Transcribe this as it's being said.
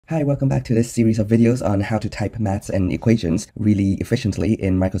Hi, welcome back to this series of videos on how to type maths and equations really efficiently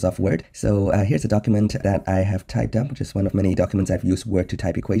in Microsoft Word. So here's a document that I have typed up, which is one of many documents I've used Word to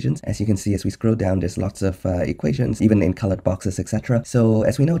type equations. As you can see, as we scroll down, there's lots of equations, even in colored boxes, etc. So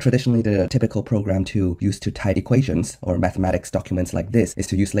as we know, traditionally the typical program to use to type equations or mathematics documents like this is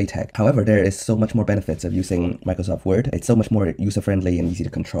to use LaTeX. However, there is so much more benefits of using Microsoft Word. It's so much more user-friendly and easy to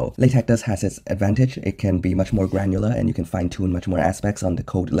control. LaTeX does has its advantage. It can be much more granular and you can fine-tune much more aspects on the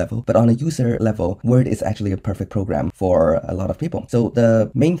code level. But on a user level, Word is actually a perfect program for a lot of people. So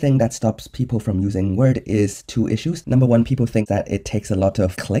the main thing that stops people from using Word is two issues. Number one, people think that it takes a lot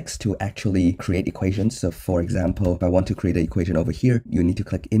of clicks to actually create equations. So for example, if I want to create an equation over here, you need to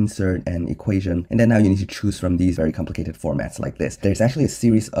click insert and equation. And then now you need to choose from these very complicated formats like this. There's actually a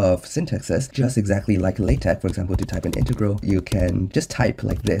series of syntaxes, just exactly like LaTeX. For example, to type an integral, you can just type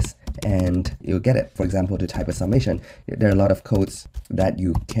like this and you'll get it. For example, to type a summation, there are a lot of codes that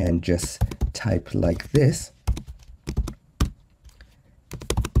you can just type like this,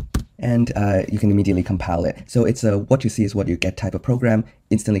 and you can immediately compile it. So it's a what you see is what you get type of program.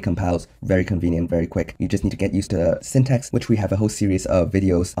 Instantly compiles, very convenient, very quick. You just need to get used to the syntax, which we have a whole series of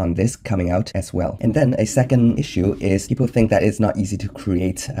videos on this coming out as well. And then a second issue is people think that it's not easy to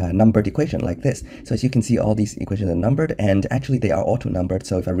create a numbered equation like this. So as you can see, all these equations are numbered, and actually they are auto-numbered.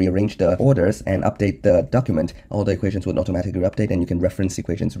 So if I rearrange the orders and update the document, all the equations would automatically update, and you can reference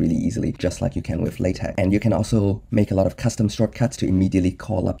equations really easily, just like you can with LaTeX. And you can also make a lot of custom shortcuts to immediately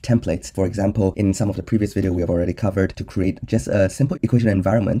call up templates. For example, in some of the previous video we have already covered to create just a simple equation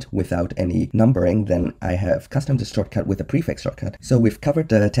environment without any numbering, then I have custom the shortcut with a prefix shortcut. So we've covered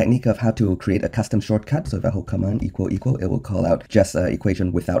the technique of how to create a custom shortcut. So if I hold command equal equal, it will call out just an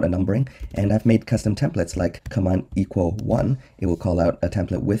equation without a numbering. And I've made custom templates like command equal 1, it will call out a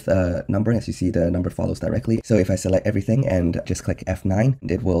template with a numbering. As you see, the number follows directly. So if I select everything and just click F9,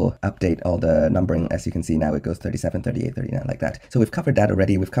 it will update all the numbering. As you can see now, it goes 37, 38, 39 like that. So we've covered that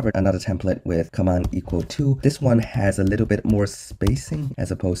already. We've covered another template with command equal 2. This one has a little bit more spacing as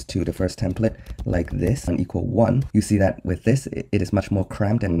opposed to the first template like this on equal 1. You see that with this, it is much more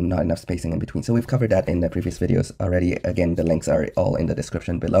cramped and not enough spacing in between. So we've covered that in the previous videos already. Again, the links are all in the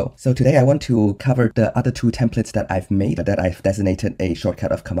description below. So today I want to cover the other two templates that I've made, that I've designated a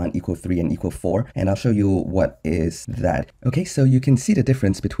shortcut of command equal 3 and equal 4. And I'll show you what is that. Okay, so you can see the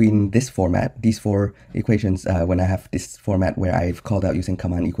difference between this format, these four equations, when I have this format where I've called out using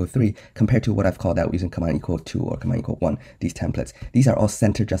command equal 3 compared to what I've called out using command equal 2 or command equal 1, these templates. These are all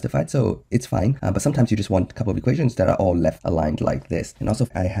center justified, so it's fine. But sometimes you just want a couple of equations that are all left aligned like this. And also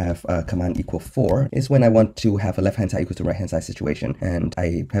I have command equal 4 is when I want to have a left hand side equals to right hand side situation. And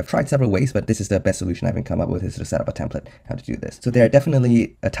I have tried several ways, but this is the best solution I've come up with, is to set up a template how to do this. So there are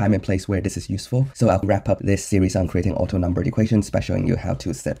definitely a time and place where this is useful. So I'll wrap up this series on creating auto-numbered equations by showing you how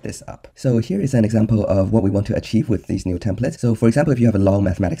to set this up. So here is an example of what we want to achieve with these new templates. So for example, if you have a long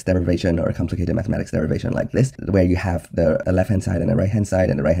mathematics derivation or a complicated mathematics derivation like this, where you have a left hand side and a right hand side,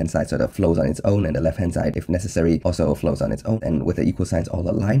 and the right hand side sort of flows on its own, and the left hand side, if necessary, also flows on its own, and with the equal signs all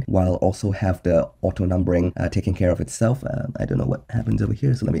aligned, while also have the auto numbering taking care of itself. I don't know what happens over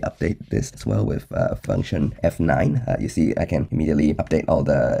here, so let me update this as well with function F9. You see I can immediately update all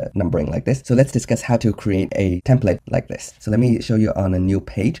the numbering like this. So let's discuss how to create a template like this. So let me show you on a new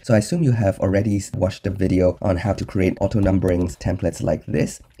page. So I assume you have already watched the video on how to create auto numbering templates like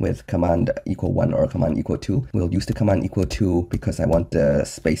this with command equal 1 or command equal 2. We'll use the command equal 2 because I want the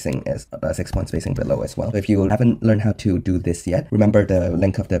spacing as 6-point spacing below as well. So if you haven't learned how to do this yet, remember the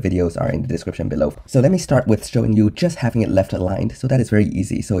link of the videos are in the description below. So let me start with showing you just having it left aligned. So that is very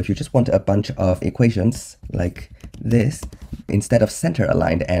easy. So if you just want a bunch of equations like this, instead of center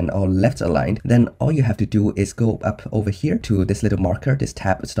aligned and all left aligned, then all you have to do is go up over here to this little marker, this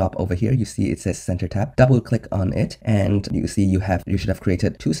tab stop over here. You see it says center tab. Double click on it, and you see you should have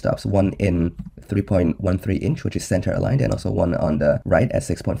created two stops, one in 3.13 inch, which is center aligned, and also one on the right at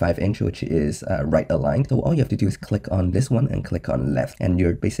 6.5 inch, which is right aligned. So all you have to do is click on this one and click on left, and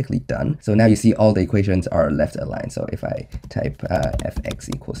you're basically done. So now you see all the equations are left aligned. So if I type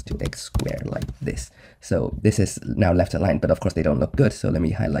fx equals to x squared like this, so this is now left aligned, but of course they don't look good. So let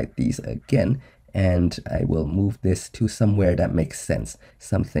me highlight these again, and I will move this to somewhere that makes sense,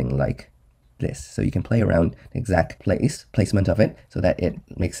 something like this. So you can play around the exact placement of it so that it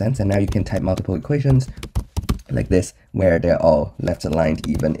makes sense. And now you can type multiple equations like this where they're all left aligned,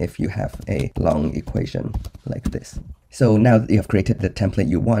 even if you have a long equation like this. So now that you have created the template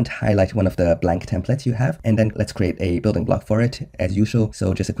you want, highlight one of the blank templates you have, and then let's create a building block for it as usual.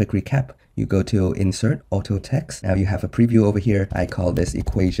 So just a quick recap. you go to Insert, Auto Text. Now you have a preview over here. I call this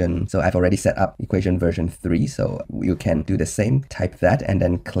equation. So I've already set up equation version 3. So you can do the same, type that, and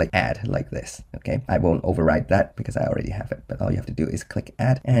then click Add like this. Okay, I won't override that because I already have it, but all you have to do is click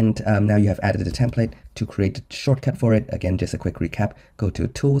Add. And now you have added the template. To create a shortcut for it, again, just a quick recap, go to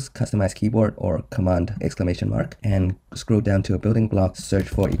Tools, Customize Keyboard, or Command exclamation mark, and scroll down to a building block, search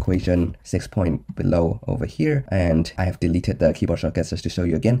for equation 6 point below over here. And I have deleted the keyboard shortcuts just to show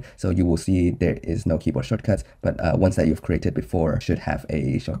you again. So you will see there is no keyboard shortcuts, but ones that you've created before should have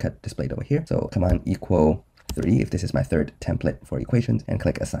a shortcut displayed over here. So Command equal 3 if this is my third template for equations, and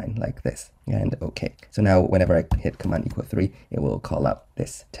click assign like this, and okay. So now whenever I hit command equal 3, it will call up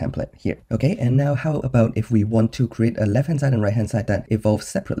this template here. Okay, and now how about if we want to create a left hand side and right hand side that evolve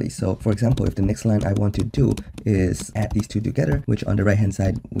separately? So for example, if the next line I want to do is add these two together, which on the right hand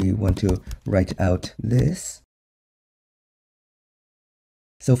side we want to write out this.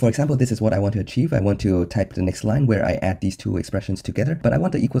 So for example, this is what I want to achieve. I want to type the next line where I add these two expressions together, but I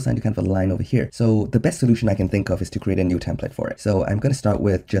want the equal sign to kind of align over here. So the best solution I can think of is to create a new template for it. So I'm going to start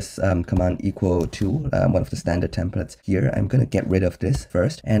with just command equal to one of the standard templates here. I'm going to get rid of this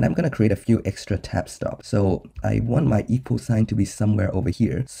first, and I'm going to create a few extra tab stops. So I want my equal sign to be somewhere over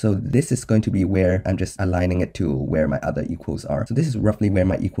here. So this is going to be where I'm just aligning it to where my other equals are. So this is roughly where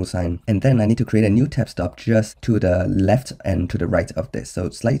my equal sign, and then I need to create a new tab stop just to the left and to the right of this.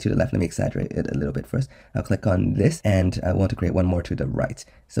 So slightly to the left. Let me exaggerate it a little bit first. I'll click on this, and I want to create one more to the right.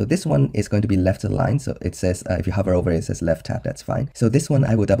 So this one is going to be left aligned. So it says, if you hover over it, it says left tab, that's fine. So this one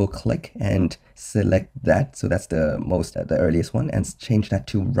I will double click and select that. So that's the earliest one, and change that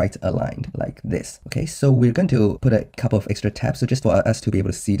to right aligned like this. Okay, so we're going to put a couple of extra tabs. So just for us to be able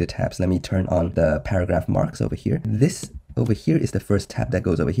to see the tabs, let me turn on the paragraph marks over here. This over here is the first tab that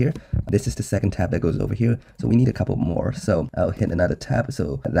goes over here. This is the second tab that goes over here. So we need a couple more. So I'll hit another tab.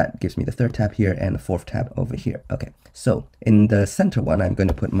 So that gives me the third tab here and the fourth tab over here. Okay, so in the center one, I'm going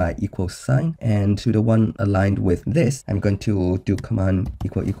to put my equal sign, and to the one aligned with this, I'm going to do command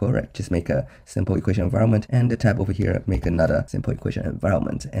equal equal, right? Just make a simple equation environment, and the tab over here, make another simple equation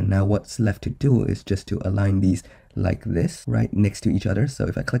environment. And now what's left to do is just to align these like this, right next to each other. So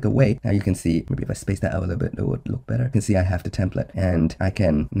if I click away, now you can see, maybe if I space that out a little bit, it would look better. You can see I have the template, and I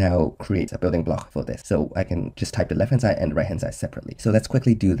can now create a building block for this. So I can just type the left hand side and the right hand side separately. So let's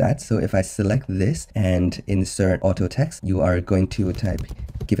quickly do that. So if I select this and insert auto text, you are going to type,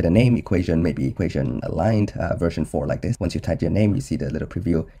 give it a name, equation, maybe equation aligned, version 4 like this. Once you type your name, you see the little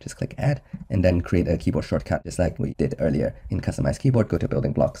preview, just click add, and then create a keyboard shortcut, just like we did earlier in customize keyboard. Go to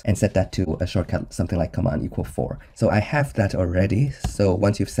building blocks and set that to a shortcut, something like command equal 4. So I have that already. So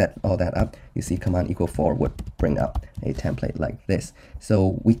once you've set all that up, you see command equal 4 would bring up a template like this.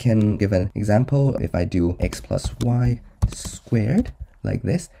 So we can give an example. If I do x plus y squared like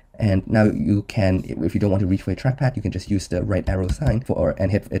this, and now you can, if you don't want to reach for your trackpad, you can just use the right arrow sign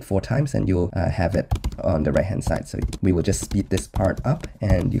and hit it 4 times, and you'll have it on the right hand side. So we will just speed this part up,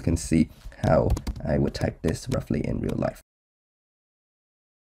 and you can see how I would type this roughly in real life.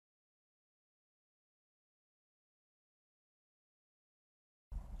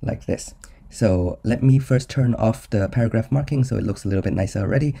 Like this. So let me first turn off the paragraph marking so it looks a little bit nicer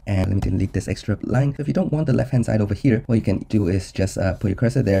already, and let me delete this extra line. So if you don't want the left hand side over here, what you can do is just put your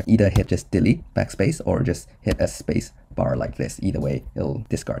cursor there, either hit just delete, backspace, or just hit a space bar like this. Either way, it'll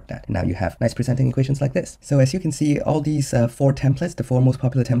discard that. Now you have nice presenting equations like this. So as you can see, all these 4 templates, the 4 most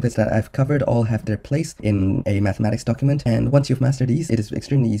popular templates that I've covered, all have their place in a mathematics document. And once you've mastered these, it is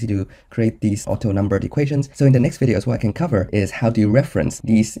extremely easy to create these auto-numbered equations. So in the next videos, what I can cover is how do you reference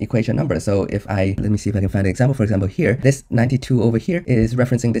these equation numbers. So if let me see if I can find an example. For example, here, this 92 over here is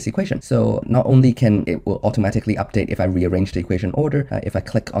referencing this equation. So not only can it will automatically update if I rearrange the equation order, if I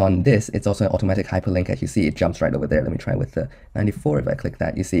click on this, it's also an automatic hyperlink. As you see, it jumps right over there. Let me try with the 94. If I click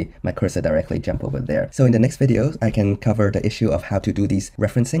that, you see my cursor directly jump over there. So in the next videos, I can cover the issue of how to do these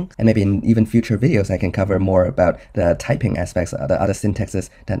referencing, and maybe in even future videos, I can cover more about the typing aspects, the other syntaxes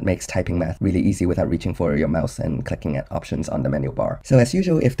that makes typing math really easy without reaching for your mouse and clicking at options on the menu bar. So as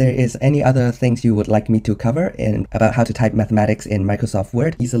usual, if there is any other things you would like me to cover about how to type mathematics in Microsoft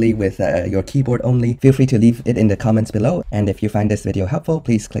Word easily with your keyboard only, feel free to leave it in the comments below. And if you find this video helpful,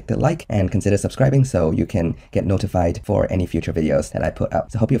 please click the like and consider subscribing so you can get notified for any future videos that I put out.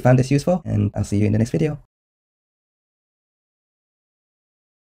 So hope you found this useful, and I'll see you in the next video.